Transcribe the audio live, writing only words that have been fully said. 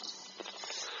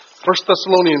First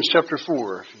Thessalonians chapter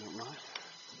 4, if you don't mind.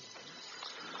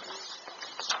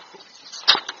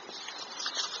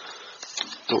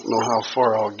 Don't know how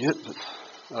far I'll get, but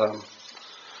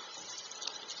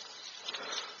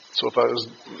so if I was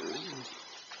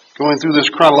going through this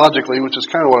chronologically, which is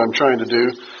kind of what I'm trying to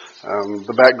do,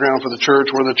 the background for the church,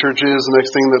 where the church is, the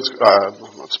next thing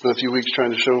I've spent a few weeks trying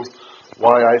to show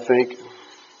why I think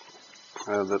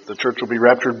that the church will be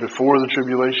raptured before the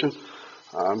tribulation.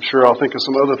 I'm sure I'll think of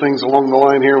some other things along the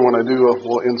line here. When I do,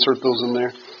 we'll insert those in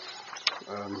there.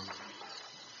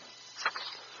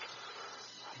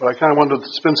 But I kind of wanted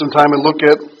to spend some time and look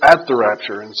at the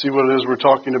rapture and see what it is we're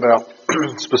talking about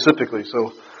specifically.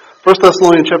 So, 1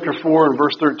 Thessalonians chapter 4 and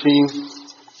verse 13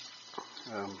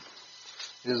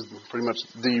 is pretty much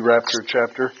the rapture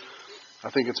chapter.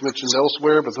 I think it's mentioned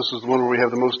elsewhere, but this is the one where we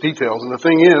have the most details. And the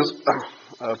thing is,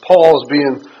 Paul is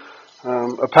being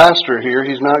a pastor here.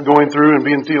 He's not going through and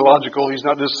being theological. He's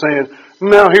not just saying,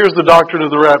 now here's the doctrine of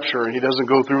the rapture. And he doesn't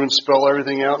go through and spell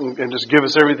everything out and just give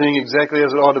us everything exactly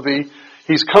as it ought to be.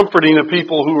 He's comforting a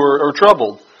people who are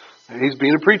troubled. And he's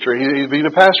being a preacher. He's being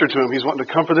a pastor to them. He's wanting to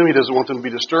comfort them. He doesn't want them to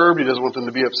be disturbed. He doesn't want them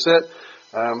to be upset.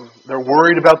 They're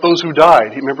worried about those who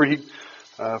died. Remember,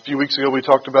 a few weeks ago we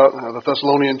talked about the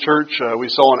Thessalonian church.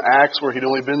 We saw in Acts where he'd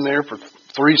only been there for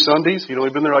 3 Sundays. He'd only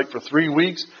been there for 3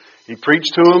 weeks. He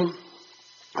preached to them.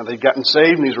 And they'd gotten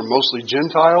saved, and these were mostly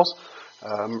Gentiles.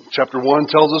 Chapter 1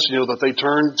 tells us, that they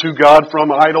turned to God from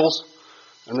idols.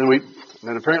 And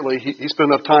then apparently he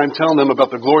spent enough time telling them about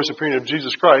the glorious appearing of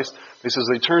Jesus Christ. He says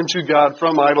they turned to God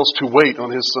from idols to wait on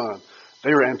His Son.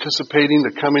 They were anticipating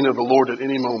the coming of the Lord at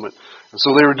any moment. And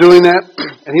so they were doing that,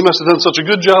 and He must have done such a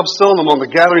good job selling them on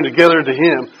the gathering together to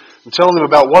Him and telling them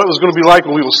about what it was going to be like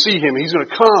when we will see Him. He's going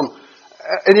to come.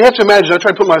 And you have to imagine, I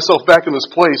try to put myself back in this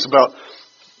place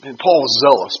and Paul was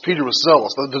zealous. Peter was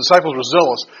zealous. The disciples were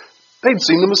zealous. They'd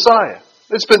seen the Messiah.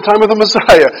 They'd spent time with the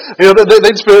Messiah.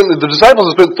 The disciples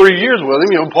had spent 3 years with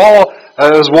Him. Paul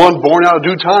was one born out of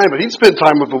due time, but he'd spent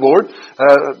time with the Lord.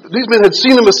 These men had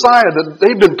seen the Messiah. That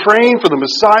they'd been praying for the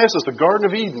Messiah since the Garden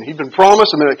of Eden. He'd been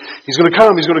promised, and they're like, He's going to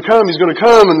come, He's going to come, He's going to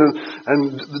come.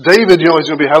 And David, He's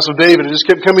going to be a house of David. It just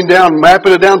kept coming down,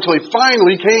 mapping it down until He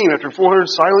finally came after 400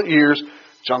 silent years.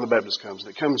 John the Baptist comes. And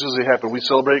it comes as it happened. We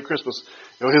celebrate Christmas,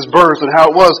 His birth and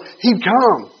how it was. He'd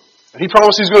come. And He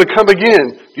promised He's going to come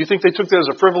again. Do you think they took that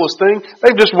as a frivolous thing?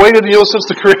 They've just waited, since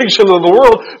the creation of the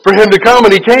world for Him to come,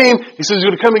 and He came. He says He's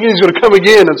going to come again. He's going to come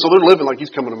again. And so they're living like He's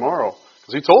coming tomorrow.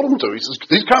 Because He told them to. He says,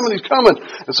 He's coming, He's coming.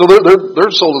 And so they're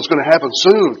told it's going to happen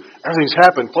soon. Everything's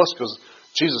happened. Plus, because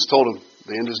Jesus told them,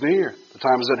 the end is near. The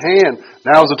time is at hand.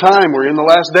 Now is the time. We're in the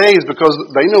last days, because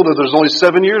they know that there's only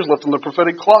 7 years left on the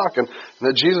prophetic clock, and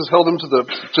that Jesus held them to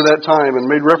that time and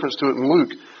made reference to it in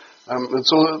Luke. And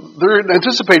so they're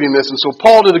anticipating this. And so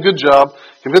Paul did a good job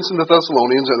convincing the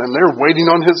Thessalonians, and they're waiting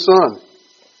on his Son.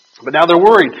 But now they're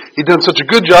worried. He'd done such a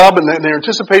good job, and they're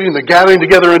anticipating the gathering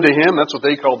together unto Him. That's what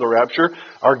they call the rapture,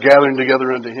 our gathering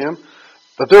together unto Him.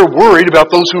 But they're worried about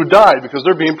those who died because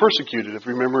they're being persecuted. If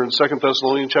you remember in 2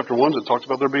 Thessalonians chapter 1, it talks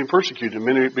about they're being persecuted,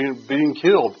 many being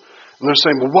killed. And they're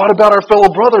saying, well, what about our fellow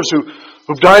brothers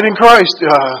who've died in Christ?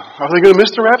 Are they going to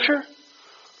miss the rapture?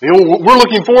 We're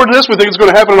looking forward to this. We think it's going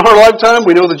to happen in our lifetime.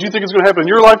 We know that you think it's going to happen in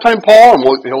your lifetime, Paul. And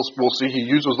we'll see he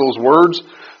uses those words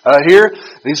here.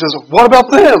 And he says, what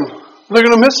about them? Are they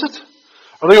going to miss it?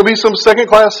 Are they going to be some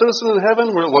second-class citizen in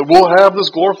heaven where we'll have this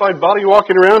glorified body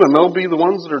walking around and they'll be the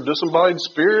ones that are disembodied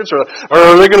spirits? Or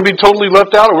are they going to be totally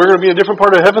left out, or we're going to be in a different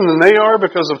part of heaven than they are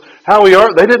because of how we are?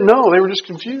 They didn't know. They were just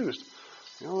confused.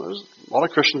 There's a lot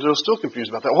of Christians that are still confused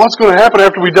about that. What's going to happen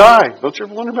after we die? Don't you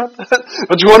ever wonder about that?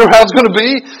 Don't you wonder how it's going to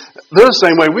be? They're the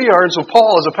same way we are. And so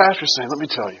Paul, as a pastor, is saying, let me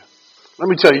tell you,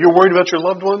 you're worried about your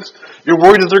loved ones? You're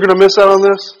worried that they're going to miss out on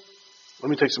this? Let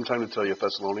me take some time to tell you,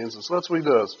 Thessalonians. And so that's what he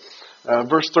does.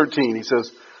 Verse 13, he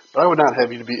says, but I would not have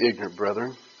you to be ignorant,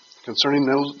 brethren, concerning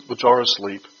those which are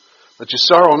asleep, that you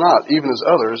sorrow not, even as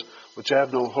others which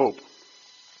have no hope.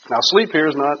 Now, sleep here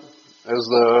is not as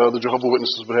the Jehovah's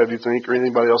Witnesses would have you think, or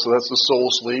anybody else. So that's the soul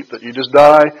sleep, that you just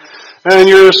die, and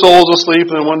your soul's asleep,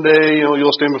 and then one day,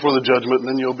 you'll stand before the judgment, and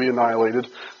then you'll be annihilated.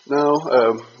 No,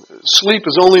 sleep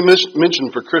is only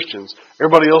mentioned for Christians.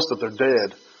 Everybody else, that they're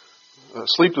dead.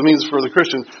 Sleep means for the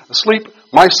Christian. Sleep,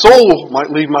 my soul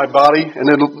might leave my body, and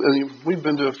we've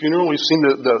been to a funeral. We've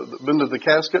been to the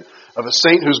casket of a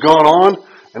saint who's gone on,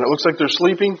 and it looks like they're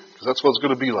sleeping, because that's what it's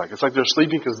going to be like. It's like they're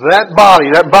sleeping, because that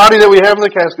body that we have in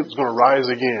the casket is going to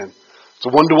rise again. It's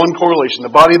a 1-to-1 correlation.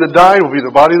 The body that died will be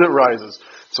the body that rises.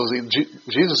 So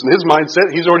Jesus, in His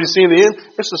mindset, He's already seen the end.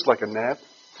 It's just like a nap.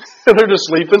 They're just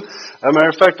sleeping. As a matter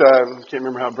of fact, I can't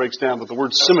remember how it breaks down, but the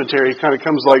word cemetery kind of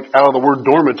comes like out of the word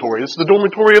dormitory. It's the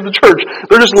dormitory of the church.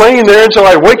 They're just laying there until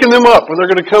I waken them up, and they're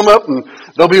going to come up and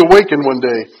they'll be awakened one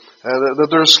day. That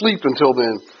they're asleep until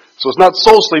then. So it's not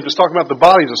soul sleep. It's talking about the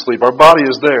body's asleep. Our body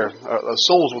is there. Our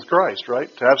soul's with Christ, right?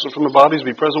 To absent from the bodies,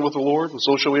 be present with the Lord, and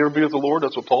so shall we ever be with the Lord.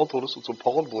 That's what Paul told us. That's what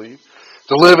Paul believed.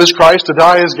 To live is Christ, to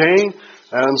die is gain.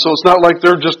 And so it's not like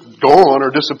they're just gone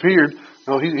or disappeared.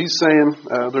 No, he's saying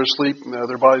they're asleep,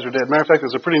 their bodies are dead. Matter of fact,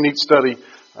 it's a pretty neat study.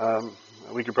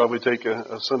 We could probably take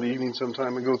a Sunday evening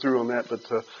sometime and go through on that, but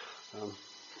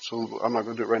so I'm not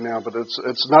going to do it right now. But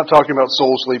it's not talking about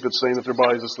soul sleep. It's saying that their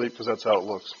body's asleep because that's how it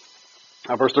looks.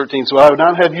 Verse 13, so I would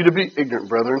not have you to be ignorant,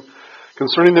 brethren,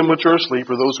 concerning them which are asleep,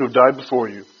 or those who have died before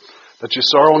you, that you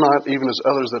sorrow not even as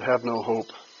others that have no hope.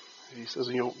 He says,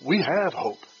 we have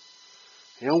hope.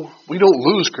 We don't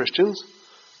lose Christians.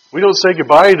 We don't say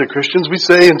goodbye to Christians. We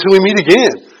say until we meet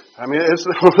again. I mean,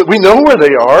 we know where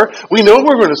they are. We know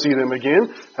we're going to see them again.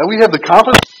 And we have the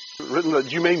confidence written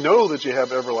that you may know that you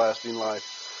have everlasting life.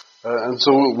 And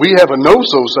so we have a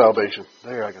no-so salvation.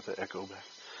 There, I got the echo back.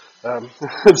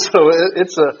 So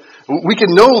we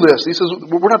can know this. He says,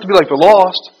 we're not to be like the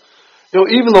lost.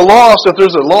 Even the lost, if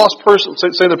there's a lost person,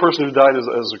 say the person who died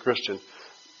as a Christian,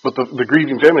 but the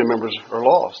grieving family members are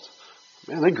lost.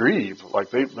 Man, they grieve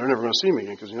like they're never going to see him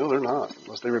again because, they're not,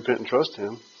 unless they repent and trust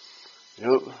him.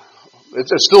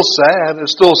 It's still sad.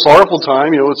 It's still a sorrowful time.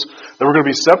 That we're going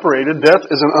to be separated. Death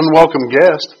is an unwelcome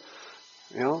guest.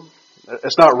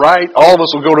 It's not right. All of us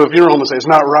will go to a funeral home and say, it's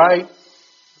not right.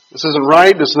 This isn't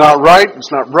right. It's not right.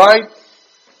 It's not right.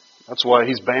 That's why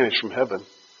he's banished from heaven.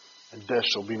 And death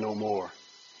shall be no more.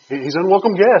 He's an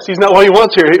unwelcome guest. He's not what he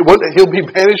wants here. He'll be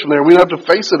banished from there. We don't have to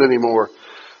face it anymore.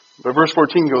 But verse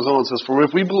 14 goes on and says, for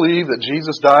if we believe that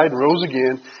Jesus died and rose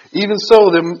again, even so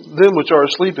them which are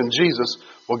asleep in Jesus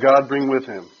will God bring with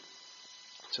him.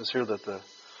 It says here that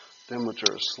them which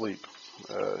are asleep,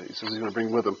 he says he's going to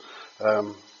bring with him.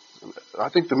 I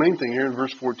think the main thing here in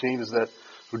verse 14 is that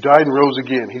who died and rose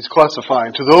again. He's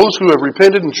classifying. To those who have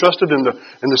repented and trusted in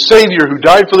the Savior who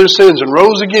died for their sins and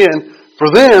rose again,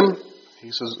 for them, he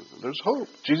says, there's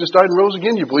hope. Jesus died and rose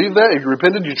again. You believe that? If you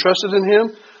repented, you trusted in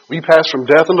him, we pass from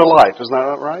death into life. Isn't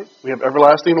that right? We have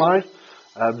everlasting life.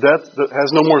 Death that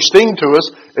has no more sting to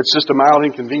us. It's just a mild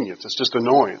inconvenience. It's just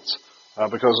annoyance.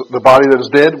 Because the body that is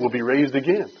dead will be raised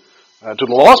again. To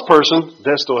the lost person,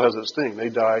 death still has its sting. They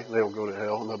die, they will go to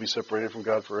hell, and they'll be separated from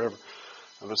God forever.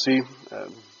 But see,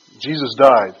 Jesus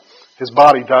died. His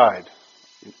body died.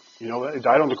 He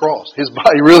died on the cross. His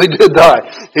body really did die.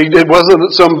 It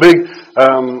wasn't some big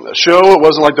show. It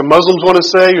wasn't like the Muslims want to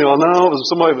say, no, it was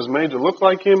somebody who was made to look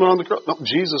like him on the cross. No,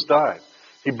 Jesus died.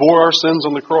 He bore our sins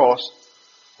on the cross.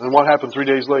 And then what happened 3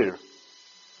 days later?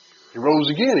 He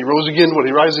rose again. He rose again,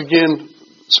 He rise again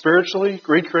spiritually,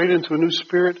 recreated into a new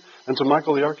spirit, into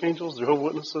Michael the Archangel, as the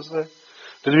Jehovah's Witnesses say.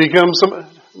 Did he become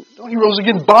No, he rose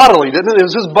again bodily, didn't it? It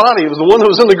was his body. It was the one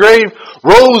that was in the grave,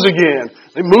 rose again.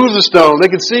 They moved the stone. They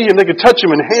could see him. They could touch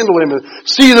him and handle him and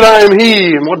see that I am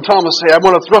he. And what did Thomas say? I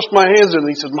want to thrust my hands in.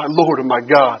 And he said, my Lord and my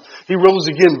God. He rose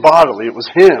again bodily. It was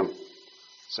him.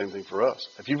 Same thing for us.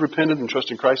 If you've repented and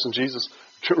trusted in Christ and Jesus,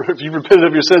 if you've repented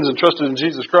of your sins and trusted in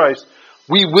Jesus Christ,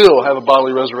 we will have a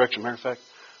bodily resurrection. Matter of fact,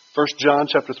 1 John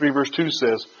chapter 3 verse 2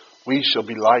 says, we shall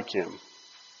be like him.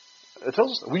 It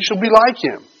tells us that we shall be like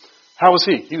him. How was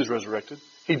he? He was resurrected.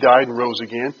 He died and rose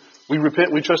again. We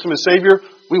repent, we trust him as Savior,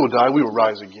 we will die, we will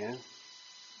rise again.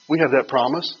 We have that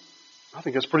promise. I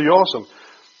think that's pretty awesome.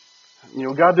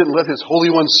 God didn't let his Holy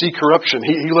One see corruption.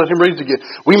 He let him raise again.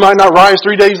 We might not rise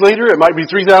 3 days later. It might be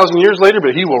 3,000 years later,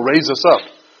 but he will raise us up.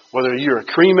 Whether you're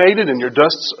cremated and your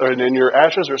dusts and your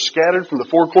ashes are scattered from the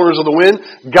four corners of the wind,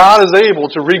 God is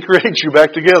able to recreate you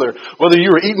back together. Whether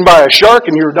you were eaten by a shark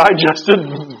and you were digested,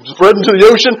 spread into the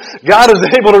ocean, God is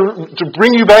able to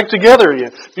bring you back together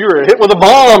again. If you were hit with a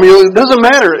bomb, it doesn't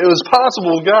matter. It was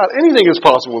possible with God. Anything is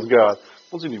possible with God.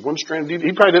 What does he need? One strand?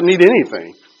 He probably didn't need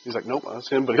anything. He's like, nope, that's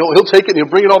him. But he'll take it and he'll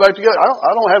bring it all back together.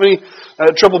 I don't have any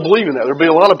trouble believing that. There'll be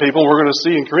a lot of people we're going to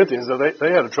see in Corinthians that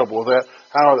they had a trouble with that.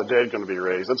 How are the dead going to be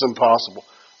raised? That's impossible.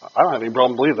 I don't have any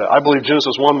problem believing that. I believe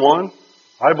Genesis 1:1.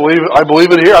 I believe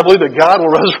it here. I believe that God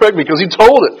will resurrect me because he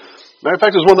told it. Matter of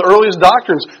fact, it's one of the earliest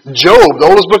doctrines. Job, the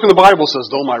oldest book in the Bible, says,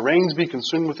 though my reins be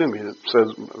consumed within me. It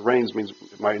says reins means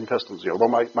my intestines. Though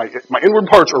my inward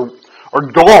parts are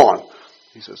gone.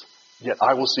 He says, yet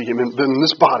I will see him in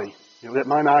this body. That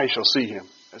mine eyes shall see him.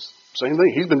 That's the same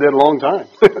thing. He's been dead a long time.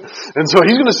 And so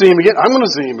he's going to see him again. I'm going to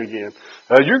see him again.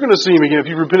 You're going to see him again if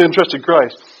you repent and trusted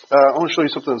Christ. I want to show you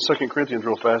something in 2 Corinthians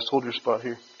real fast. Hold your spot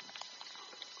here.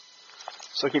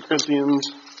 2 Corinthians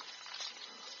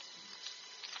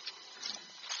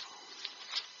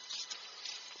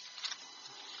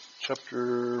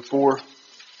chapter 4.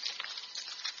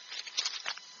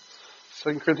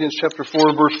 2 Corinthians chapter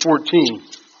 4, verse 14.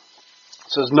 It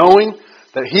says, knowing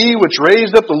that he which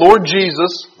raised up the Lord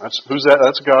Jesus, who's that?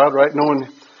 That's God, right?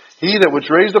 Knowing he that which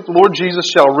raised up the Lord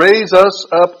Jesus shall raise us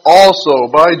up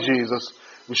also by Jesus,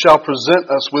 and shall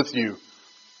present us with you.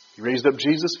 He raised up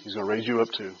Jesus, he's going to raise you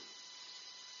up too.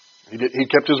 He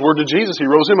kept his word to Jesus. He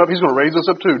rose him up. He's going to raise us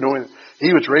up too. Knowing that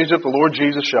he which raised up the Lord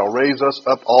Jesus shall raise us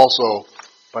up also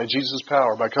by Jesus'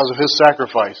 power, because of his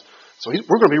sacrifice. So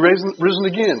we're going to be risen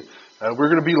again.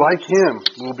 We're going to be like him.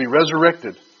 We'll be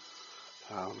resurrected.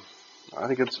 I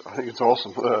think it's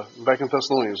awesome. Back in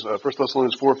Thessalonians, 1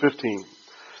 Thessalonians 4:15.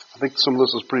 I think some of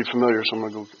this is pretty familiar, so I'm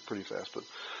going to go pretty fast. But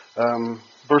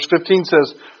verse 15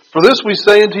 says, for this we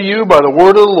say unto you by the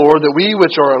word of the Lord, that we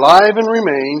which are alive and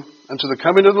remain unto the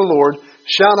coming of the Lord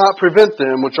shall not prevent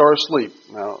them which are asleep.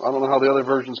 Now, I don't know how the other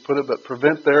versions put it, but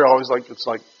prevent there, I always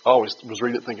was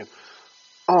reading it thinking,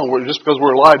 just because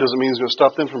we're alive doesn't mean it's going to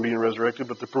stop them from being resurrected.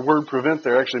 But the word prevent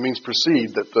there actually means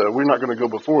precede, that we're not going to go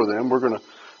before them.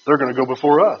 They're going to go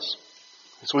before us.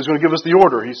 So he's going to give us the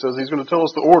order. He says he's going to tell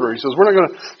us the order. He says they're not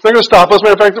going to stop us.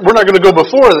 Matter of fact, we're not going to go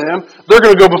before them. They're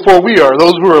going to go before we are.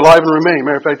 Those who are alive and remain.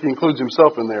 Matter of fact, he includes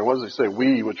himself in there. What does he say?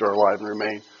 We which are alive and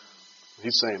remain.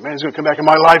 He's saying, man, he's going to come back in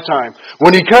my lifetime.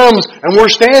 When he comes and we're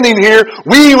standing here,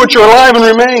 we which are alive and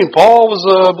remain. Paul was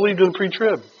believed in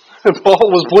pre-trib. Paul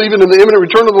was believing in the imminent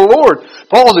return of the Lord.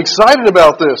 Paul was excited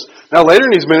about this. Now later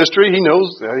in his ministry, he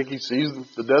knows, I think he sees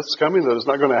the death's coming, that it's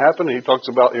not going to happen. And he talks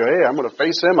about, hey, I'm going to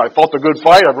face him. I fought the good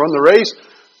fight. I've run the race.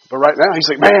 But right now, he's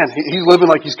like, man, he's living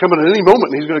like he's coming at any moment,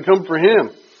 and he's going to come for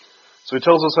him. So he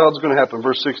tells us how it's going to happen.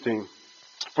 Verse 16.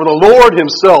 For the Lord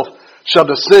himself shall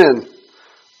descend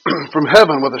from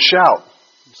heaven with a shout.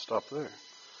 Let's stop there.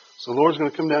 So the Lord's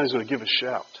going to come down. He's going to give a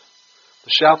shout.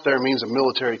 The shout there means a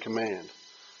military command.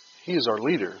 He is our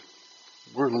leader.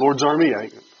 We're in the Lord's army. I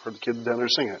heard the kid down there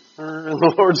sing it. We're in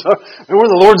the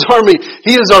Lord's army.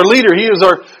 He is our leader.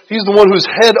 He's the one who's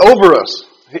head over us.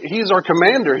 He is our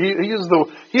commander. He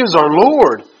is our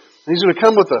Lord. And he's going to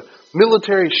come with a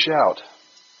military shout.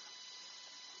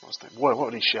 What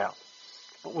would he shout?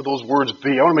 What would those words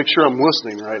be? I want to make sure I'm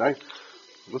listening, right?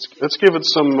 Let's give it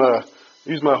some,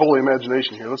 use my holy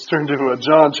imagination here. Let's turn to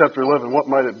John chapter 11. What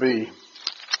might it be?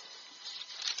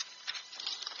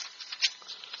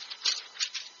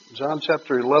 John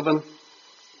chapter 11,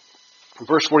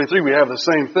 verse 43, we have the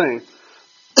same thing.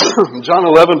 John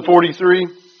 11:43.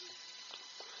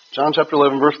 John chapter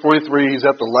 11, verse 43, he's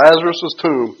at the Lazarus'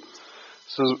 tomb. It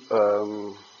says,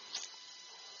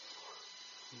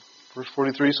 verse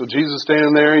 43, so Jesus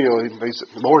standing there, they said,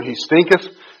 Lord, he stinketh.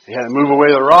 He had to move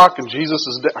away the rock, and Jesus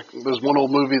is dead. There's one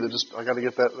old movie that I got to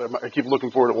get that. I keep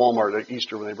looking for it at Walmart at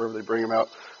Easter when they bring them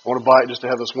out. I want to buy it just to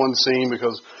have this one scene,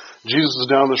 because Jesus is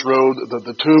down this road.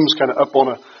 The tomb's kind of up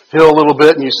on a hill a little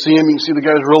bit, and you see him. You can see the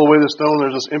guys roll away the stone.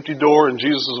 There's this empty door, and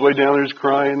Jesus is way down there. He's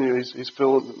crying. He's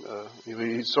feeling.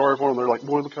 He's sorry for him. They're like,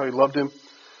 boy, look how he loved him.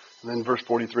 And then verse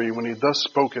 43, when he had thus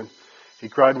spoken, he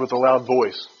cried with a loud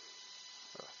voice.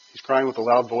 He's crying with a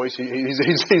loud voice. This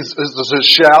is his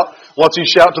shout. What's he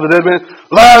shout to the dead man?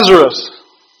 Lazarus,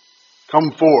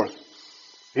 come forth.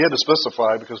 He had to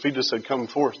specify, because if he just said come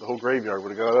forth, the whole graveyard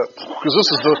would have got up. Because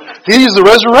he's the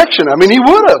resurrection. I mean, he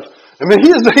would have. I mean,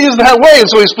 he is that way. And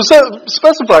so he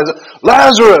specifies it.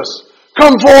 Lazarus,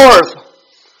 come forth.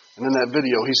 And in that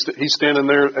video, he's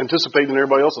standing there anticipating,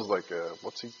 everybody else is like,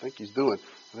 what's he think he's doing?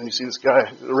 And then you see this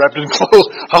guy wrapped in clothes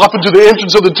hop into the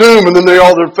entrance of the tomb, and then their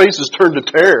faces turn to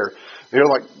terror. They're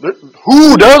like,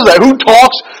 who does that? Who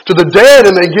talks to the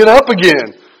dead and they get up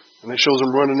again? And it shows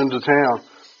them running into town.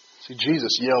 See,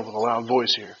 Jesus yelled with a loud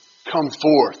voice here, come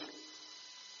forth.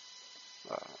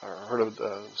 I heard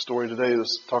a story today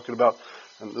that's talking about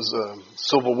this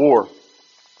Civil War.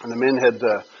 And the men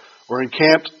were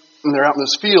encamped, and they're out in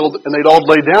this field, and they'd all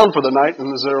lay down for the night.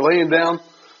 And as they're laying down,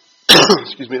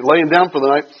 laying down for the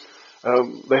night,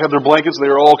 they had their blankets. They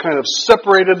were all kind of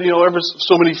separated, ever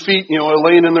so many feet,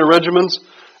 laying in their regiments.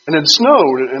 And it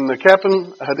snowed, and the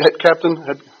captain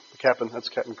that's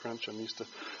Captain Crunch. I'm used to,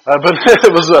 but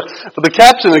the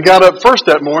captain had got up first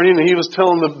that morning, and he was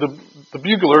telling the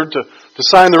bugler to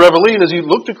sign the reveille. And as he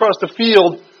looked across the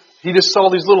field, he just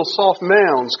saw these little soft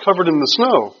mounds covered in the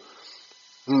snow.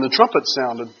 And the trumpet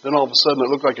sounded. Then all of a sudden it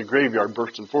looked like a graveyard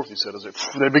bursting forth, he said, as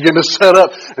they began to set up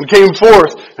and came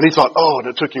forth. And he thought, and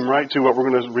it took him right to what we're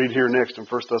going to read here next in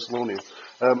 1 Thessalonians.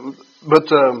 I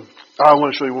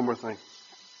want to show you one more thing.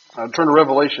 Turn to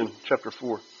Revelation chapter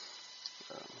 4.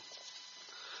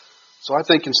 So I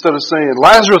think instead of saying,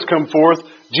 Lazarus, come forth,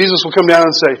 Jesus will come down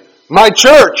and say, my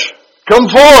church, come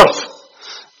forth.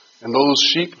 And those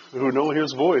sheep who know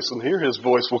His voice and hear His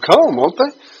voice will come, won't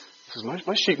they? He says,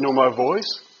 my sheep know my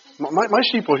voice. My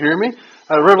sheep will hear me.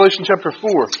 Revelation chapter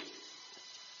 4.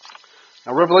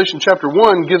 Now, Revelation chapter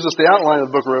 1 gives us the outline of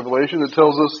the book of Revelation. It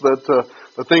tells us that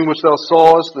the thing which thou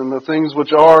sawest, and the things which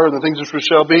are, and the things which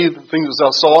shall be, the things which thou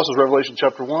sawest is Revelation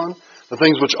chapter 1. The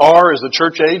things which are is the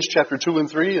church age, chapter 2 and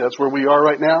 3. That's where we are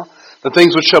right now. The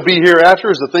things which shall be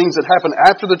hereafter is the things that happen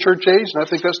after the church age, and I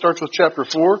think that starts with chapter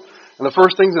 4. And the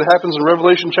first thing that happens in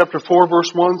Revelation chapter 4,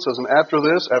 verse 1 says, and after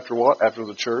this, after what? After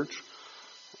the church.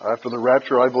 After the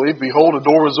rapture, I believe. Behold, a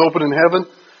door was opened in heaven.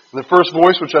 And the first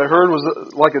voice which I heard was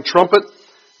like a trumpet.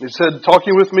 And it said,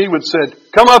 talking with me, which said,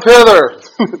 come up hither.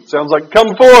 Sounds like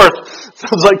come forth.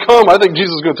 Sounds like come. I think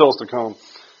Jesus is going to tell us to come.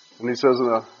 And He says,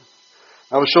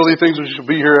 I will show thee things which shall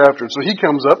be hereafter. So He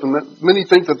comes up, and many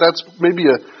think that that's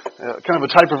maybe a kind of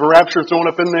a type of a rapture thrown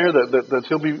up in there, that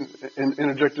He'll be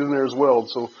interjected in there as well.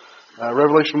 So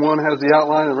Revelation 1 has the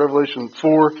outline, and Revelation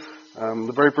 4,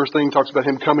 the very first thing talks about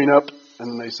Him coming up.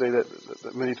 And they say that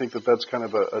many think that that's kind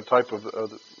of a type of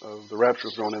the rapture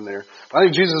thrown in there. I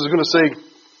think Jesus is going to say,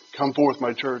 come forth,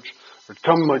 my church, or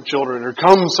come, my children, or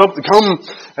come something, come,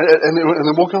 and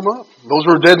then we'll come up. Those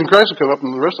who are dead in Christ will come up,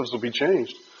 and the rest of us will be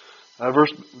changed.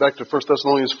 Back to 1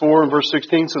 Thessalonians 4 and verse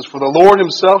 16 says, for the Lord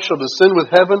Himself shall descend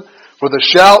with heaven with a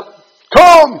shout,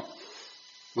 come!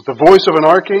 With the voice of an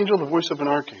archangel, the voice of an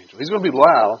archangel. He's going to be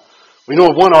loud. We know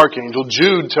of one archangel.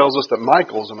 Jude tells us that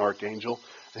Michael is an archangel.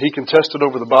 He contested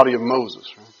over the body of Moses.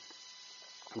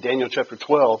 In Daniel chapter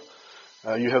 12,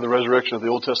 you have the resurrection of the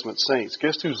Old Testament saints.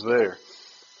 Guess who's there?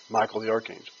 Michael the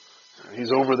archangel.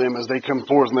 He's over them as they come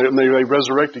forth and they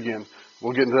resurrect again.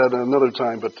 We'll get into that another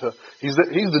time. But he's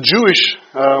the Jewish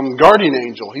guardian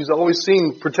angel. He's always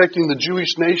seen protecting the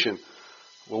Jewish nation.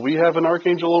 Will we have an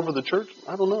archangel over the church?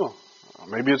 I don't know.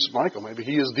 Maybe it's Michael. Maybe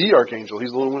he is the archangel.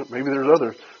 He's the only one. Maybe there's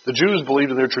others. The Jews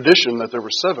believed in their tradition that there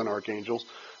were 7 archangels.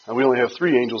 And we only have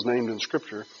 3 angels named in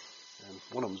Scripture, and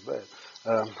one of them's bad.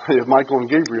 You have Michael and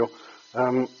Gabriel.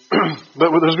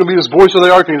 But there's going to be this voice of the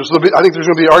archangel. So I think there's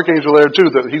going to be an archangel there too.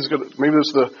 That he's going to, maybe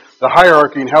it's the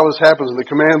hierarchy and how this happens and the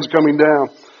commands coming down.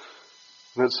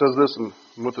 And it says this, and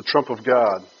with the trump of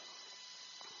God,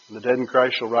 and the dead in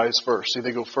Christ shall rise first. See, they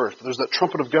go first. But there's that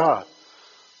trumpet of God.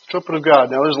 The trumpet of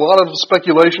God. Now, there's a lot of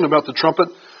speculation about the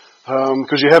trumpet.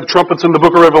 Because you have trumpets in the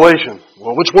book of Revelation.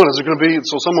 Well, which one is it going to be?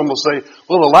 So someone will say,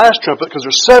 well, the last trumpet, because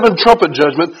there's 7 trumpet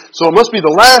judgment, so it must be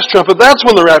the last trumpet. That's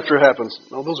when the rapture happens.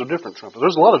 No, those are different trumpets.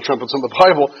 There's a lot of trumpets in the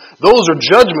Bible. Those are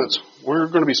judgments. We're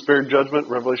going to be spared judgment.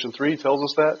 Revelation 3 tells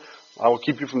us that. I will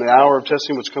keep you from the hour of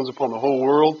testing which comes upon the whole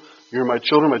world. You're my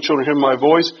children hear my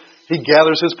voice. He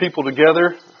gathers His people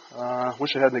together. I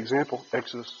wish I had an example.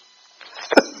 Exodus.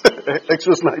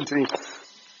 Exodus 19.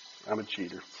 I'm a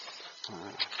cheater.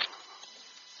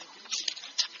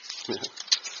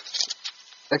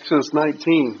 Exodus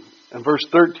 19 and verse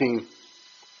 13,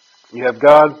 you have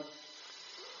God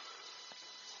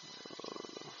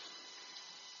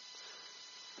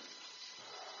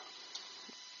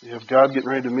getting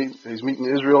ready to meet. He's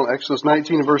meeting Israel. In Exodus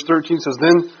 19 and verse 13 says,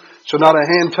 then shall not a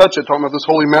hand touch it. Talking about this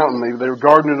holy mountain. They were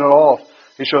gardening it off.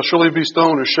 He shall surely be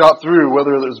stoned or shot through,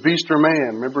 whether it's beast or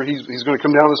man. Remember, he's going to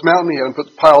come down this mountain. He had to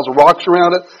put piles of rocks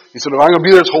around it. He said, if I'm going to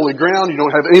be there, it's holy ground. You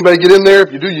don't have anybody get in there.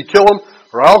 If you do, you kill him,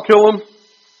 or I'll kill him.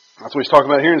 That's what he's talking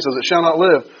about here. And he says, it shall not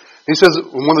live. He says,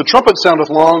 when the trumpet soundeth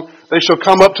long, they shall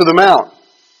come up to the mount.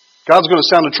 God's going to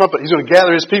sound a trumpet. He's going to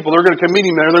gather His people. They're going to come meet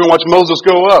Him there. They're going to watch Moses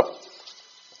go up.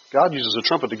 God uses a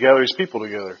trumpet to gather His people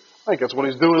together. I think that's what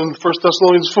He's doing in 1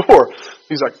 Thessalonians 4.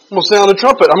 He's like, I'm going to sound a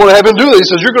trumpet. I'm going to have Him do that. He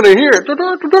says, you're going to hear it.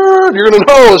 You're going to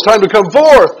know it's time to come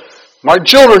forth. My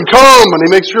children, come. And He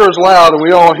makes sure it's loud and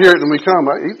we all hear it and we come.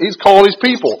 He's calling His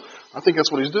people. I think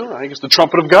that's what He's doing. I think it's the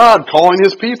trumpet of God calling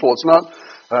His people. It's not,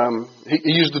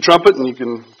 He used the trumpet, and you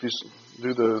can, if you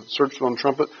do the search on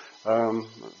trumpet,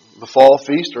 the fall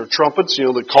feast or trumpets,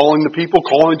 the calling the people,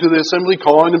 calling to the assembly,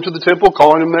 calling them to the temple,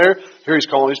 calling them there. Here He's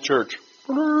calling His church.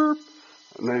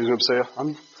 And then He's going to say,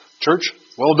 church,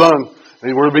 well done.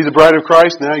 And we're to be the bride of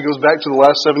Christ. Now He goes back to the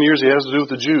last 7 years He has to do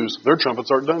with the Jews. Their trumpets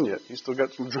aren't done yet. He's still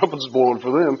got some trumpets blowing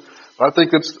for them. But I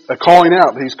think it's a calling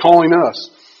out. He's calling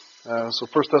us. So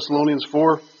 1 Thessalonians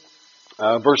 4,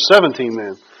 verse 17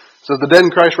 then. It says the dead in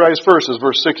Christ rise first is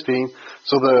verse 16.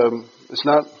 So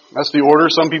that's the order.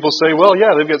 Some people say, well,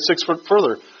 yeah, they've got 6 foot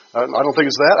further. I don't think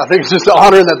it's that. I think it's just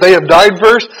honoring that they have died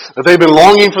first, that they've been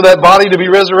longing for that body to be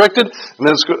resurrected. And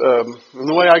then and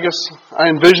the way I guess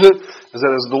I envision it is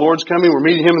that as the Lord's coming, we're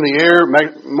meeting Him in the air.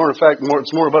 Matter of fact,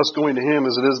 it's more of us going to Him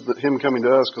as it is Him coming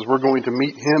to us, because we're going to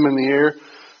meet Him in the air.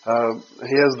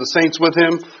 He has the saints with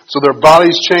him, so their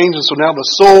bodies change, and so now the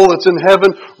soul that's in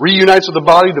heaven reunites with the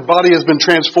body. The body has been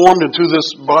transformed into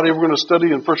this body we're going to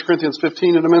study in 1 Corinthians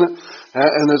 15 in a minute.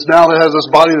 And it's now it has this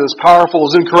body that's powerful,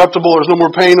 is incorruptible. There's no more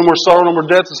pain, no more sorrow, no more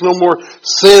death. There's no more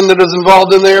sin that is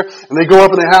involved in there. And they go up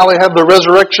in the hell, they have the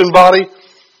resurrection body.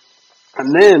 And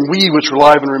then we which are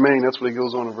alive and remain, that's what he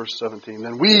goes on in verse 17.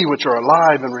 Then we which are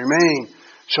alive and remain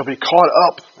shall be caught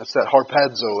up. That's that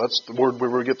harpazo. That's the word where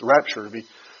we get the rapture, to be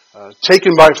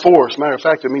taken by force. Matter of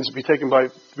fact, it means to be taken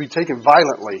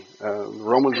violently. The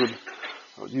Romans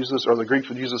would use this, or the Greeks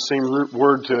would use the same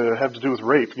word to have to do with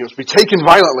rape. To be taken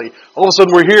violently. All of a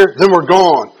sudden we're here, then we're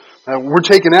gone. We're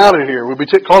taken out of here. We'll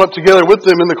be caught up together with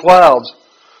them in the clouds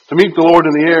to meet the Lord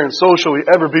in the air, and so shall we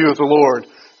ever be with the Lord.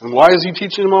 And why is he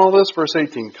teaching them all this? Verse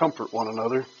 18, comfort one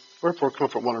another. Wherefore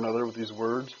comfort one another with these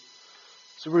words.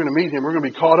 So we're going to meet him. We're going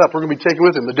to be caught up. We're going to be taken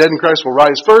with him. The dead in Christ will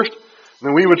rise first. And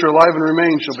then we which are alive and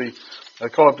remain shall be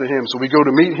caught up to him. So we go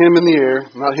to meet him in the air,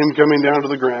 not him coming down to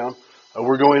the ground.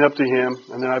 We're going up to him.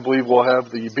 And then I believe we'll have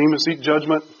the Bema Seat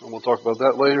judgment. And we'll talk about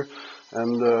that later.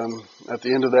 And at the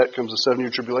end of that comes the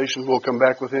 7-year tribulation. We'll come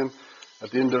back with him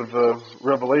at the end of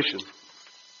Revelation.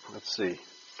 Let's see.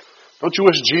 Don't you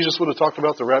wish Jesus would have talked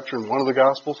about the rapture in one of the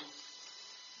Gospels?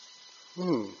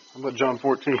 How about John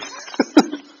 14?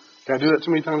 Can I do that too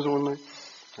many times in one night?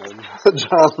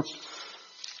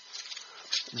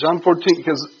 John 14,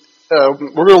 because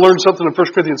we're going to learn something in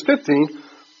 1 Corinthians 15,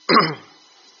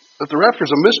 that the rapture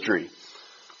is a mystery.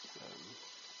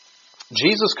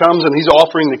 Jesus comes and he's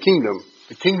offering the kingdom.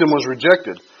 The kingdom was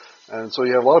rejected. And so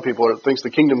you have a lot of people that thinks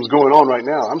the kingdom's going on right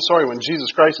now. I'm sorry, when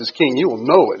Jesus Christ is king, you will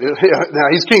know it. Now,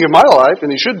 he's king of my life,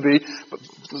 and he should be. But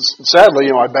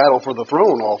sadly, I battle for the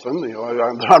throne often.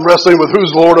 I'm wrestling with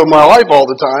who's Lord of my life all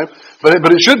the time.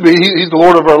 But it should be. He's the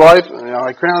Lord of our life.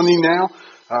 I crown thee now.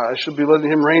 I should be letting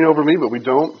him reign over me, but we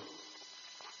don't.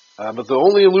 But the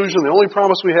only illusion, the only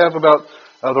promise we have about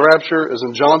the rapture is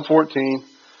in John 14.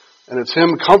 And it's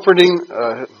him comforting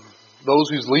those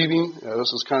who's leaving.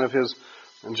 This is kind of his...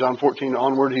 In John 14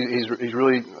 onward, he's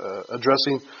really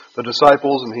addressing the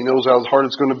disciples, and he knows how hard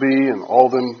it's going to be, and all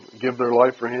of them give their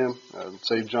life for him,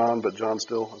 save John, but John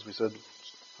still, as we said,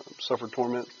 suffered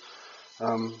torment.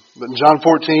 But in John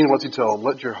 14, what's he tell them?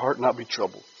 Let your heart not be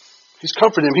troubled. He's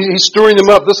comforting them. He's stirring them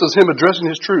up. This is him addressing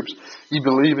his troops. You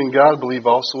believe in God, believe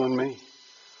also in me.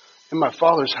 In my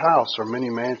Father's house are many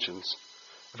mansions.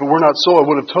 If it were not so, I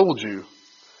would have told you.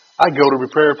 I go to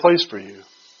prepare a place for you.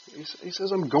 He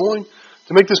says, I'm going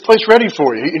to make this place ready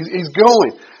for you. He's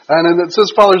going. And then it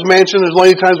says Father's mansion. There's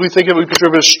many times we think of it, we picture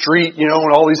of a street, and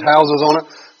all these houses on it.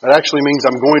 That actually means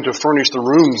I'm going to furnish the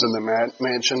rooms in the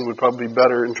mansion would probably be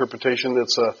better interpretation.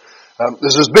 It's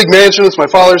there's this big mansion. It's my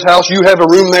Father's house. You have a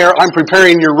room there. I'm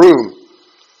preparing your room.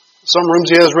 Some rooms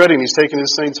he has ready, and he's taking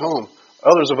his saints home.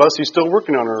 Others of us, he's still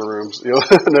working on our rooms,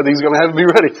 that he's going to have to be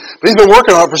ready. But he's been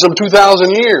working on it for some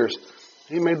 2,000 years.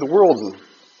 He made the world in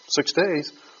 6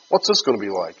 days. What's this going to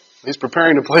be like? He's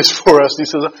preparing a place for us. He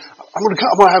says, I'm going to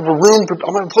have a room,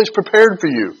 I'm going to have a place prepared for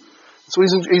you. So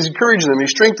he's encouraging them,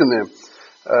 he's strengthening them.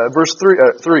 Verse 3,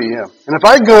 yeah. And if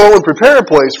I go and prepare a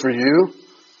place for you,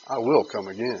 I will come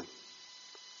again.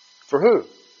 For who?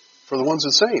 For the ones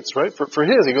of saints, right? For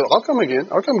his. He goes, I'll come again.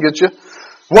 I'll come get you.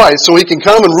 Why? So he can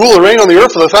come and rule and reign on the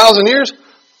earth for 1,000 years?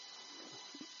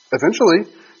 Eventually.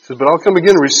 He says, but I'll come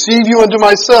again and receive you unto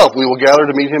myself. We will gather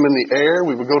to meet him in the air.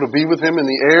 We will go to be with him in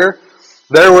the air.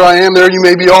 There where I am, there you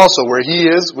may be also. Where he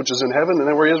is, which is in heaven, and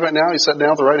then where he is right now, he's sat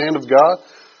down at the right hand of God.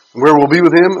 And where we'll be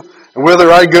with him. And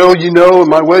whither I go, you know,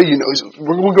 and my way, you know. He says,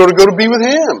 we'll go to be with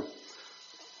him.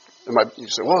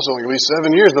 You say, well, it's only going to be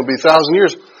 7 years. There'll be 1,000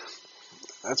 years.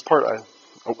 That's part.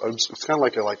 It's kind of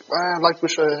like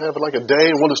wish I had like a day,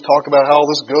 and we'll just talk about how all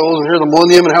this goes, and hear the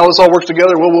millennium, and how this all works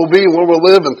together, where we'll be, and where we'll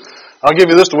live, and I'll give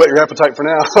you this to whet your appetite for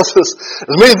now.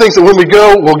 There's many things that when we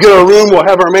go, we'll get our room, we'll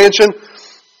have our mansion,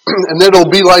 and then it'll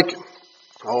be like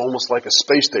almost like a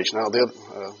space station. Now,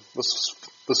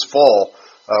 this fall.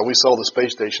 We saw the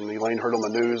space station. Elaine heard on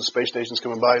the news, the space station's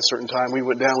coming by at a certain time. We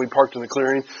went down, we parked in the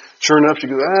clearing. Sure enough, she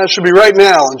goes, it should be right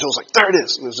now. And Joel's like, there it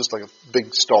is. And it was just like a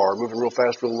big star moving real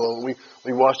fast, real low. And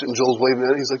we watched it, and Joel's waving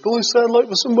at it. He's like, the only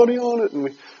satellite with somebody on it. And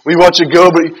we watch it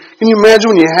go. But can you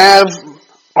imagine when you have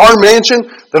our mansion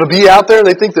that'll be out there, and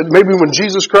they think that maybe when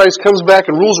Jesus Christ comes back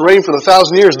and rules and reigns for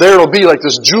 1,000 years, there it'll be like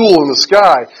this jewel in the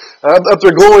sky up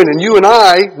there glowing, and you and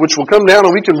I, which will come down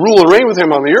and we can rule and reign with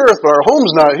him on the earth, but our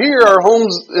home's not here, our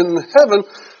home's in heaven,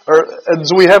 and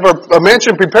so we have a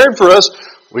mansion prepared for us.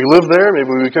 We live there, maybe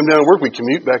we come down to work, we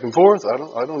commute back and forth, I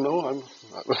don't know,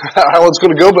 how it's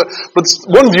going to go, but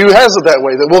one view has it that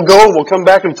way, that we'll go, we'll come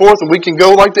back and forth, and we can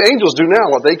go like the angels do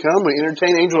now. When they come, we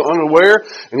entertain angels unaware,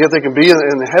 and yet they can be in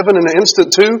heaven in an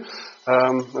instant too.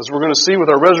 As we're going to see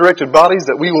with our resurrected bodies,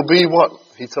 that we will be what?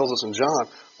 He tells us in John,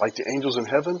 like the angels in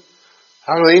heaven.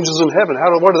 How are the angels in heaven?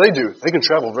 What do? They can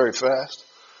travel very fast.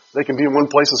 They can be in one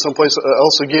place and someplace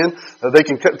else again. They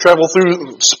can travel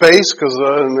through space because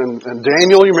and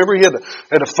Daniel, you remember, he had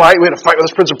to fight. We had to fight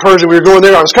with this prince of Persia. We were going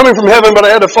there. I was coming from heaven, but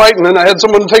I had to fight, and then I had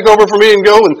someone take over for me and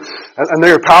go. And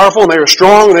they were powerful and they were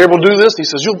strong and they were able to do this. He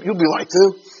says, "You'll be like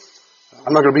them."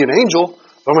 I'm not going to be an angel,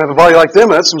 but I'm going to have a body like them.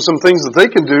 That's some things that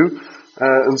they can do.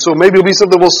 And so maybe it'll be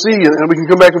something we'll see, and we can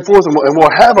come back and forth, and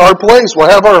we'll have our place.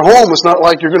 We'll have our home. It's not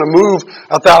like you're going to move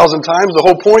 1,000 times. The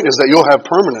whole point is that you'll have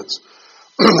permanence.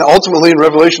 Ultimately, in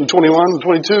Revelation 21 and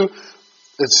 22,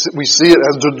 we see it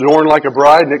as adorned like a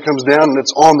bride, and it comes down, and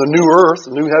it's on the new earth,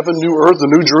 the new heaven, new earth, the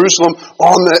new Jerusalem,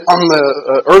 on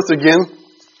the earth again.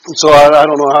 And so I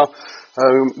don't know how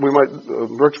we might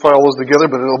rectify all those together,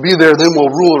 but it'll be there. Then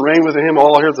we'll rule and reign with Him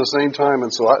all here at the same time.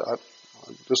 And so I'm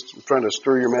just trying to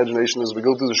stir your imagination as we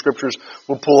go through the Scriptures.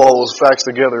 We'll pull all those facts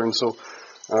together, and so.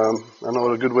 I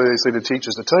know a good way they say to teach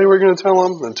is to tell you what you're going to tell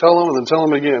them, then tell them, and then tell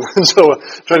them again. And so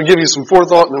try to give you some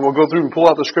forethought, and then we'll go through and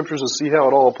pull out the Scriptures and see how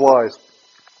it all applies.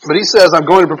 But he says, I'm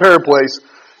going to prepare a place,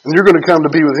 and you're going to come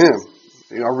to be with Him.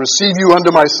 I'll receive you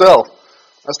unto myself.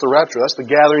 That's the rapture. That's the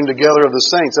gathering together of the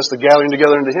saints. That's the gathering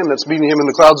together unto Him. That's meeting Him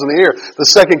in the clouds in the air. The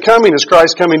second coming is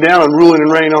Christ coming down and ruling and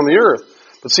reigning on the earth.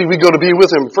 But see, we go to be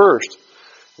with Him first.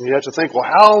 And you have to think, well,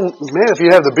 if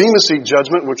you have the Bema Seat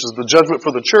judgment, which is the judgment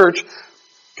for the church,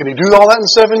 can He do all that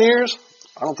in 7 years?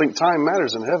 I don't think time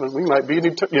matters in heaven. We might be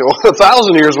 1,000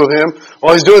 years with Him.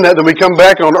 While He's doing that, then we come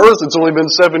back on earth. It's only been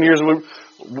 7 years.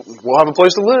 We'll have a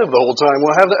place to live the whole time.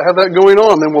 We'll have that going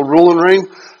on. Then we'll rule and reign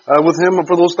with Him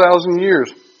for those 1,000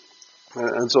 years.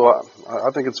 And so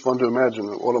I think it's fun to imagine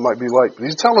what it might be like.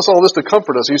 But He's telling us all this to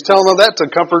comfort us. He's telling them that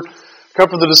to comfort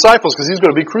the disciples, because He's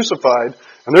going to be crucified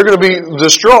and they're going to be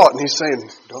distraught. And He's saying,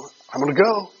 I'm going to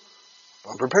go.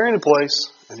 I'm preparing a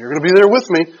place, and you're going to be there with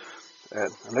me.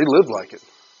 And they lived like it.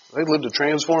 They lived a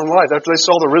transformed life. After they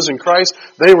saw the risen Christ,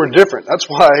 they were different. That's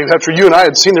why after you and I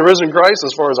had seen the risen Christ,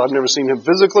 as far as I've never seen Him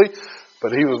physically,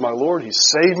 but He was my Lord. He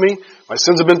saved me. My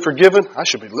sins have been forgiven. I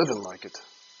should be living like it.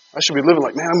 I should be living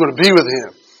like, man, I'm going to be with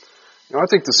Him. I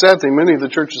think the sad thing, many of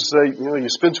the churches say, you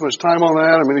spend too much time on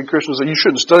that, or many Christians say you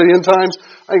shouldn't study end times.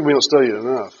 I think we don't study it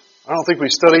enough. I don't think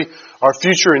we study our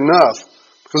future enough.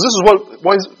 Because this is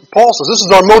why Paul says, this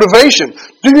is our motivation.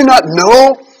 Do you not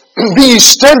know? Be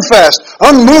steadfast,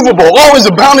 unmovable, always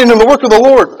abounding in the work of the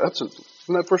Lord.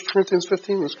 Isn't that 1 Corinthians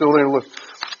 15? Let's go there and look.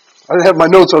 I didn't have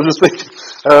my notes, I was just thinking.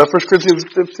 1 Corinthians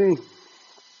 15.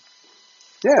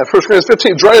 Yeah, 1 Corinthians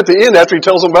 15. It's right at the end after he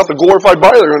tells them about the glorified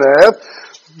body they're going to have.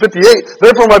 58.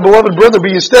 Therefore, my beloved brethren,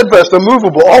 be ye steadfast,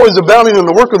 unmovable, always abounding in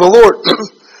the work of the Lord.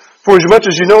 For as much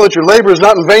as you know that your labor is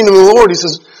not in vain in the Lord, he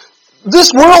says,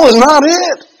 this world is not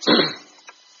it.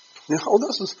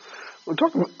 We're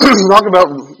talking about,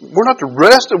 we're not to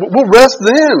rest. We'll rest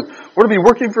then. We're to be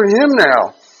working for Him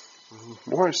now.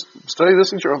 More study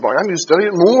this. I need to study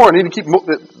it more. I need to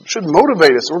it should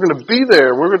motivate us. We're going to be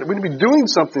there. We're going to be doing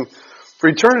something for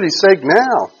eternity's sake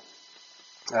now.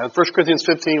 1 Corinthians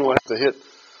 15 we'll have to hit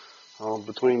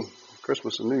between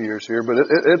Christmas and New Year's here, but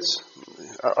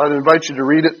I'd invite you to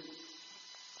read it.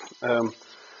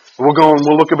 We'll go and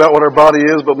we'll look about what our body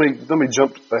is, but let me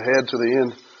jump ahead to the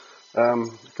end.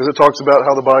 Because it talks about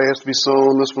how the body has to be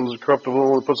sown. This one's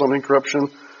corruptible, it puts on incorruption.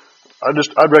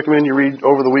 I'd recommend you read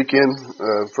over the weekend,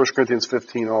 1 Corinthians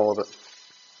 15, all of it.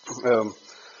 And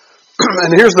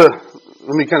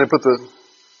let me kind of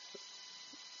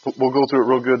we'll go through it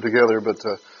real good together, but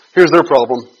here's their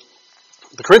problem.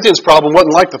 The Corinthians' problem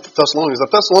wasn't like the Thessalonians.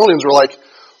 The Thessalonians were like,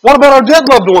 what about our dead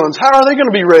loved ones? How are they going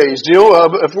to be raised?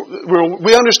 If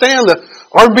we understand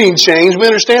our being changed. We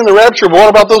understand the rapture, but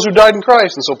what about those who died in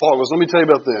Christ? And so Paul goes, let me tell you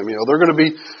about them. They're going to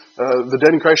be, the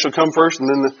dead in Christ shall come first, and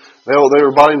then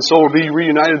their body and soul will be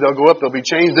reunited. They'll go up, they'll be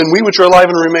changed. Then we which are alive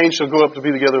and remain shall go up to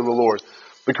be together in the Lord.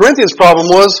 The Corinthians'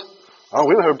 problem was,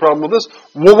 we don't have a problem with this.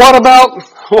 Well, what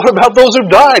about those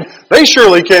who died? They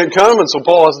surely can't come. And so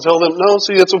Paul has to tell them, no,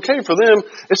 see, it's okay for them.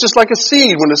 It's just like a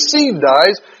seed. When a seed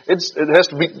dies, it has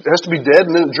to be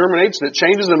dead, and then it germinates, and it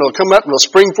changes, and it'll come up, and it'll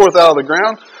spring forth out of the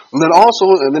ground. And then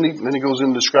he goes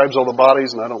in and describes all the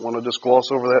bodies, and I don't want to just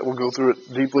gloss over that. We'll go through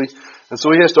it deeply. And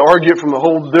so he has to argue it from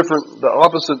the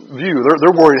opposite view.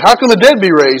 They're worried. How can the dead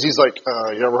be raised? He's like,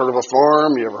 you ever heard of a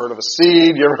farm? You ever heard of a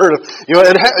seed? You ever heard of,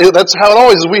 that's how it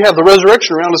always is. We have the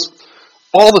resurrection around us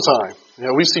all the time.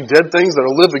 We see dead things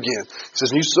that'll live again. He says,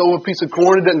 when you sow a piece of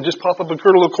corn, it doesn't just pop up a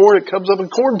kernel of corn, it comes up a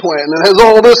corn plant, and it has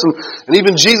all this. And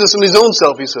even Jesus in his own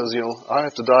self, he says, I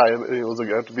have to die. I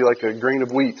have to be like a grain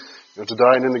of wheat, to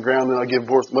die and in the ground, then I give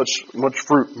forth much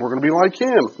fruit. We're going to be like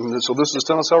him. And so this is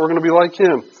telling us how we're going to be like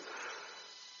him.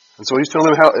 And so he's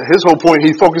telling them how, his whole point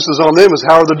he focuses on them is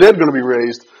how are the dead going to be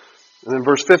raised. And then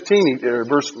chapter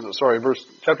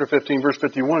 15, verse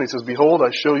 51, he says, Behold,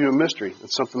 I show you a mystery.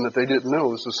 It's something that they didn't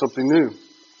know. This is something new.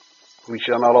 We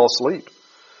shall not all sleep.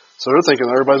 So they're thinking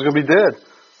everybody's going to be dead.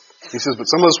 He says, but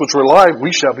some of us which were alive,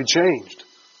 we shall be changed.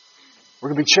 We're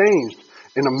going to be changed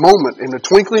in a moment, in the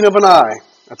twinkling of an eye,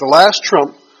 at the last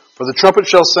trump. For the trumpet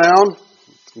shall sound,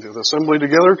 the assembly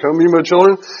together, come ye my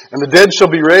children, and the dead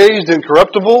shall be raised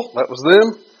incorruptible. That was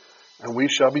them. And we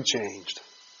shall be changed.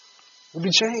 We'll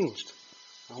be changed.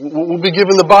 We'll be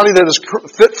given the body that is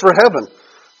fit for heaven.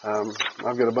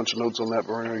 I've got a bunch of notes on that,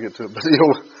 but we're going to get to it. But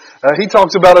he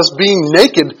talks about us being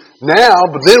naked now,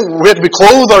 but then we have to be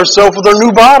clothed ourselves with our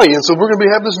new body. And so we're going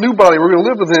to have this new body. We're going to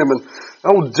live with him. And,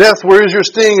 death, where is your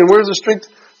sting? And where is the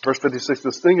strength? Verse 56,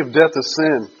 the sting of death is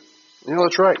sin.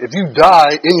 That's right. If you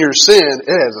die in your sin,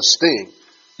 it has a sting.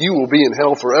 You will be in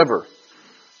hell forever.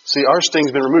 See, our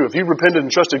sting's been removed. If you repented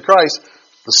and trusted Christ,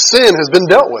 the sin has been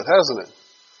dealt with, hasn't it?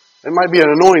 It might be an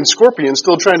annoying scorpion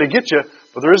still trying to get you,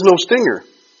 but there is no stinger.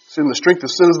 See, the strength of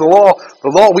sin is the law.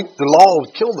 The law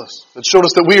killed us. It showed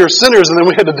us that we are sinners, and then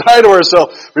we had to die to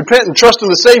ourselves, repent and trust in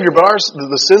the Savior, but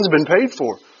the sin's been paid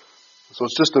for. So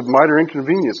it's just a minor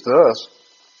inconvenience to us,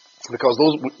 because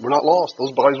we're not lost.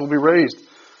 Those bodies will be raised.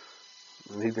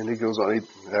 And he goes on.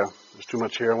 There's too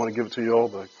much here. I want to give it to you all,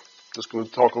 but I'm just going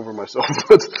to talk over myself.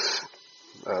 But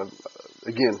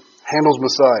again, Handel's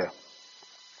Messiah.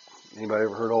 Anybody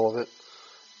ever heard all of it?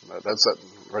 That's that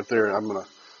right there. When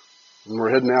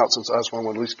we're heading out, since that's why I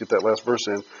want to at least get that last verse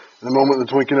in. In the moment, in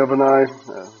the twinkling of an eye,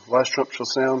 last trump shall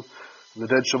sound, and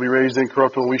the dead shall be raised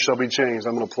incorruptible, and we shall be changed.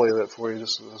 I'm going to play that for you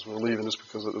just as we're leaving, just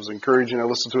because it was encouraging. I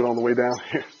listened to it on the way down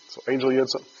here. So, Angel, you had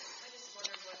something?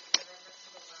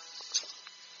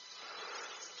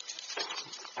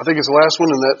 I think it's the last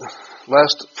one, and that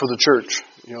last for the church.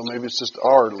 Maybe it's just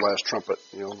our last trumpet.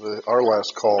 Our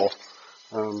last call.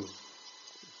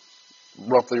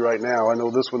 Roughly right now. I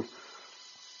know this one,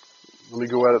 let me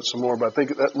go at it some more, but I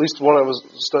think at least what I was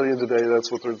studying today,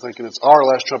 that's what they're thinking. It's our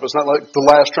last trumpet. It's not like the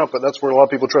last trumpet. That's where a lot of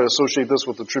people try to associate this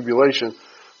with the tribulation.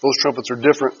 Those trumpets are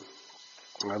different.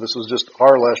 This is just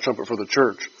our last trumpet for the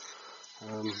church.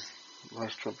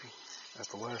 Last trumpet. At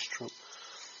the last trumpet.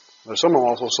 There's some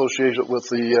also associate it with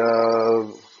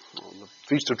the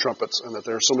Feast of Trumpets, and that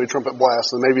there are so many trumpet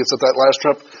blasts, and maybe it's at that last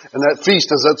trumpet, and that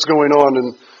feast as that's going on,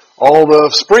 and all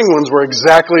the spring ones were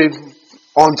exactly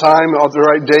on time, on the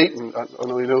right date, and I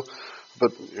don't know,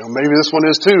 but maybe this one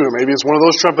is too, or maybe it's one of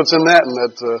those trumpets in that, and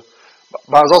that.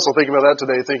 But I was also thinking about that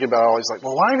today, thinking about always like,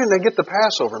 well, why didn't they get the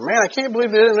Passover? Man, I can't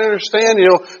believe they didn't understand,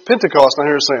 Pentecost. And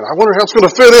I hear saying, I wonder how it's going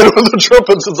to fit in with the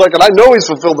trumpets. It's like, and I know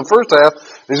he's fulfilled the first half,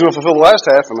 and he's going to fulfill the last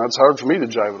half, and that's hard for me to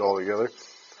jive it all together.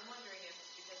 I'm wondering if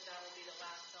it's because that will be the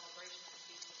last celebration of the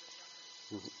Feast of the Trumpets.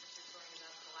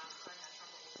 The last time that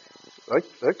trumpet will sound.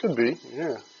 That could be,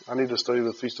 yeah. I need to study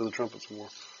the Feast of the Trumpets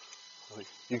more.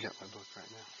 You got my book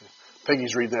right now. Yeah.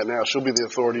 Peggy's reading that now. She'll be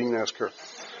the authority. You can ask her.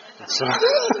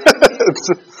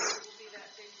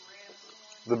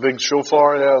 The big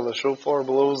shofar, the shofar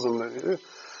blows. And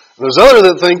there's others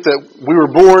that think that we were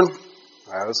born.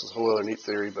 This is a whole other neat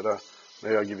theory, but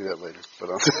maybe I'll give you that later. But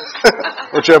there's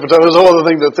a whole other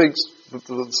thing that thinks,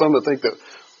 some that think that.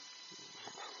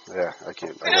 Yeah, I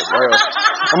can't.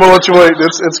 I'm going to let you wait.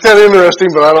 It's kind of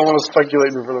interesting, but I don't want to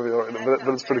speculate in front of you.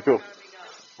 But it's pretty cool.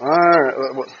 All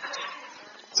right.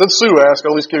 Since Sue asked,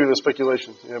 I'll at least give you the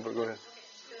speculation. Yeah, but go ahead. The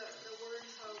word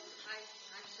hope,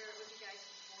 I've shared it with you guys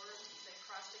before, the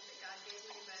acrostic that God gave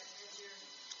me, but as you're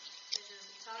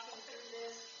talking through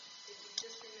this, if you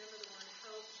just remember the word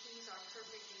hope, He's our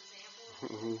perfect example.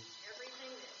 Mm-hmm.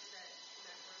 Everything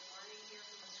that we're learning here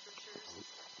from the Scriptures,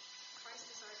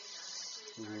 Christ has already done it.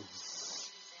 He is our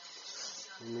perfect example.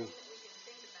 It's not a thing that we can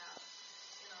think about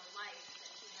in our life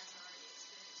that He hasn't already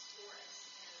experienced for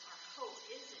us. And our hope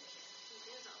is in Him. He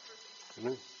is our perfect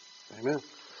example. Amen.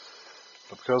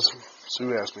 But because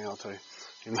Sue asked me, I'll tell you.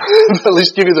 At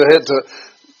least give you the hint to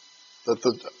that.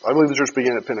 I believe the church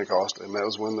began at Pentecost, and that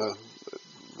was when the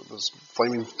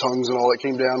flaming tongues and all that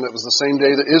came down. That was the same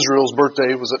day that Israel's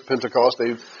birthday was at Pentecost.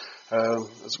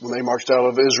 When they marched out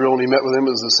of Israel and he met with them,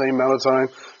 it was the same amount of time,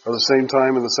 or the same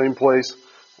time in the same place.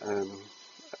 And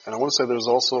I want to say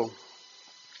there's also,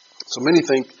 so many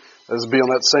think as be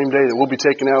on that same day that we'll be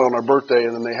taken out on our birthday,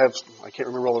 and then they have, I can't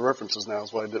remember all the references now,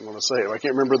 is why I didn't want to say it. I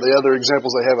can't remember the other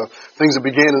examples they have of things that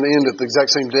began and end at the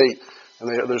exact same date. And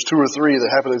there's 2 or 3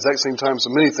 that happen at the exact same time, so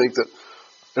many think that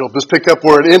it'll just pick up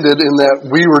where it ended in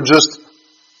that we were just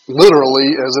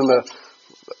literally, as in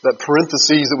that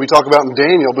parentheses that we talk about in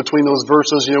Daniel between those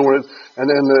verses, and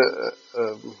then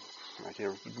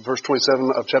verse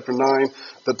 27 of chapter 9,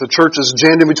 that the church is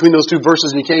jammed in between those 2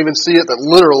 verses and you can't even see it, that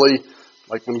literally,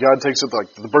 like when God takes it,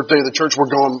 like the birthday of the church, we're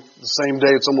gone the same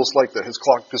day. It's almost like that his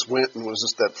clock just went and was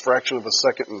just that fraction of a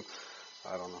second, and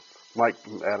I don't know. Mike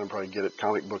and Adam probably get it,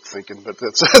 comic book thinking, but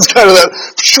that's kind of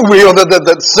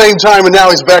that same time, and now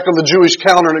he's back on the Jewish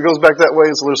calendar, and it goes back that way.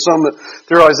 And so there's some that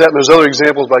theorize that, and there's other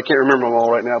examples, but I can't remember them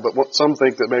all right now. But some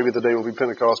think that maybe the day will be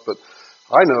Pentecost, but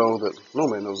I know that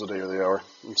no man knows the day or the hour.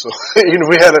 And so,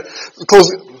 we had a close.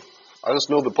 I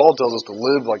just know that Paul tells us to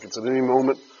live like it's at any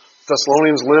moment.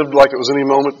 Thessalonians lived like it was any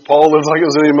moment. Paul lived like it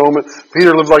was any moment.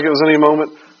 Peter lived like it was any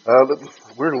moment. But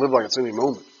we're to live like it's any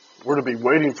moment. We're to be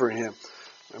waiting for Him.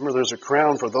 Remember, there's a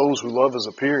crown for those who love His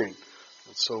appearing.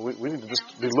 And so we need to just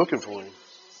be looking for Him.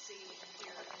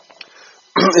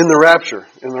 In the rapture,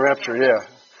 yeah.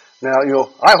 Now,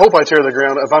 I hope I tear the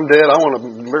ground. If I'm dead, I want to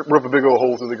rip a big old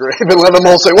hole through the grave and let them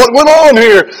all say, "What went on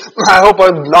here?" I hope I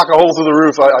knock a hole through the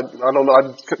roof. I don't know. I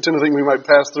tend to think we might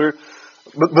pass through.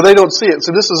 But they don't see it.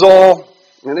 So this is all,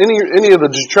 and any of the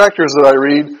detractors that I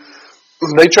read,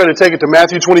 they try to take it to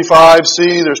Matthew 25.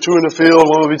 See, there's 2 in the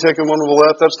field, one will be taken, one will be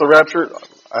left. That's the rapture.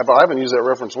 I haven't used that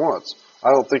reference once.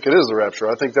 I don't think it is the rapture.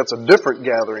 I think that's a different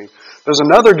gathering. There's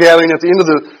another gathering at the end of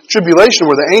the tribulation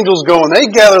where the angels go and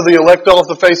they gather the elect off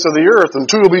the face of the earth,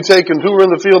 and 2 will be taken, 2 are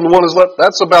in the field, and 1 is left.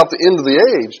 That's about the end of the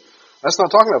age. That's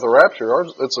not talking about the rapture.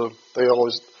 They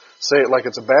always say it like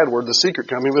it's a bad word, the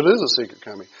secret coming, but it is a secret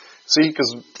coming. See,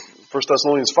 because 1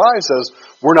 Thessalonians 5 says,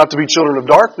 we're not to be children of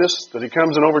darkness, that He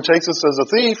comes and overtakes us as a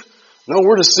thief. No,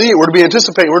 we're to see it. We're to be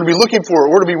anticipating. We're to be looking for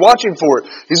it. We're to be watching for it.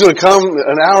 He's going to come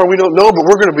an hour we don't know, but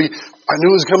we're going to be, I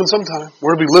knew it was coming sometime.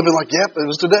 We're to be living like, yep, it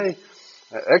was today.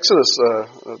 Exodus,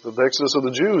 the Exodus of the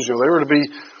Jews, they were to be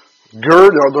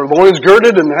their loins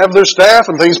girded and have their staff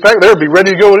and things packed. They would be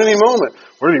ready to go at any moment.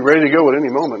 We're to be ready to go at any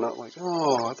moment, not like,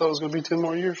 I thought it was going to be 10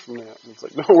 more years from now. It's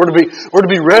like, no, we're to be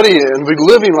ready and be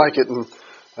living like it. And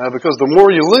because the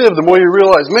more you live, the more you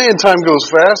realize, man, time goes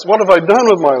fast. What have I done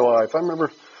with my life? I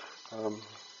remember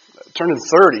turning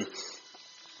 30,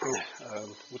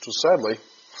 which was sadly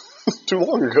too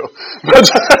long ago. But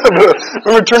I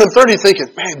remember turning 30 thinking,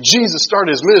 man, Jesus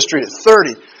started His ministry at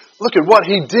 30. Look at what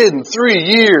He did in 3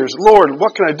 years. Lord,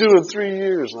 what can I do in 3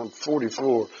 years? And I'm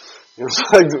 44. It's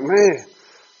like, man,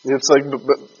 it's like,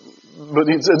 but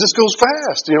it just goes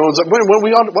fast. It's like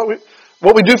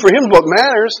what we do for Him is what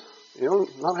matters.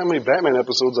 Not how many Batman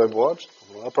episodes I've watched.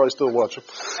 Well, I'll probably still watch them.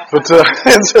 But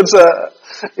it's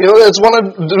what I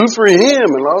do for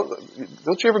Him. And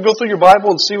don't you ever go through your Bible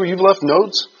and see where you've left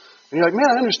notes? And you're like, man,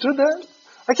 I understood that.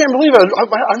 I can't believe I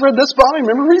read this book. I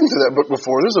remember reading through that book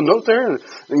before. There's a note there and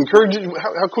encourage you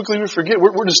how quickly we forget.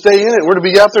 We're to stay in it. We're to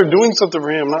be out there doing something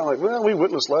for Him. Not like, well, we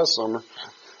witnessed last summer.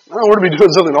 No, we're to be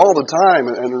doing something all the time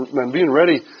and being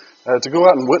ready to go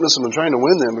out and witness them and trying to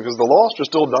win them, because the lost are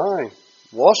still dying.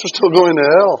 The lost are still going to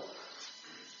hell.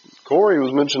 Corey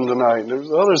was mentioned tonight.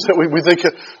 There's others that we think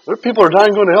people are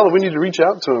dying going to hell, and we need to reach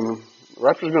out to them. The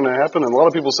rapture's going to happen, and a lot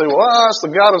of people say, well, it's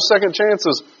the God of second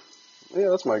chances.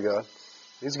 Yeah, that's my God.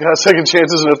 He's got second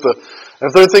chances, and if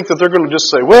they think that they're going to just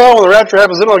say, well, when the rapture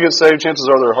happens, then I'll get saved, chances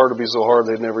are their heart will be so hard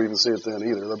they'd never even see it then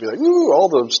either. They'll be like, ooh, all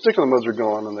the stick in the muds are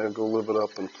gone, and they'll go live it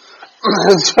up. And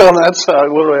so that's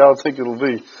literally how I think it'll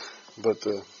be. But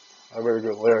I better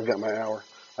go. There, I've got my hour.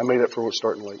 I made up for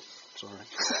starting late. Sorry.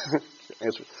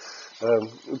 Answer.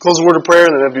 Close the word of prayer,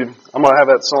 and then I'm going to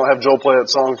have that song. Have Joel play that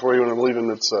song for you when I'm leaving.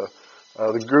 It's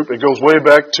the group. It goes way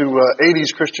back to 80s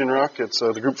Christian rock. It's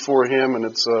the group For Him, and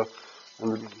it's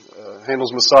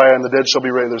handles Messiah and the dead shall be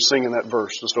raised. They're singing that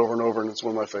verse just over and over, and it's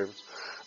one of my favorites.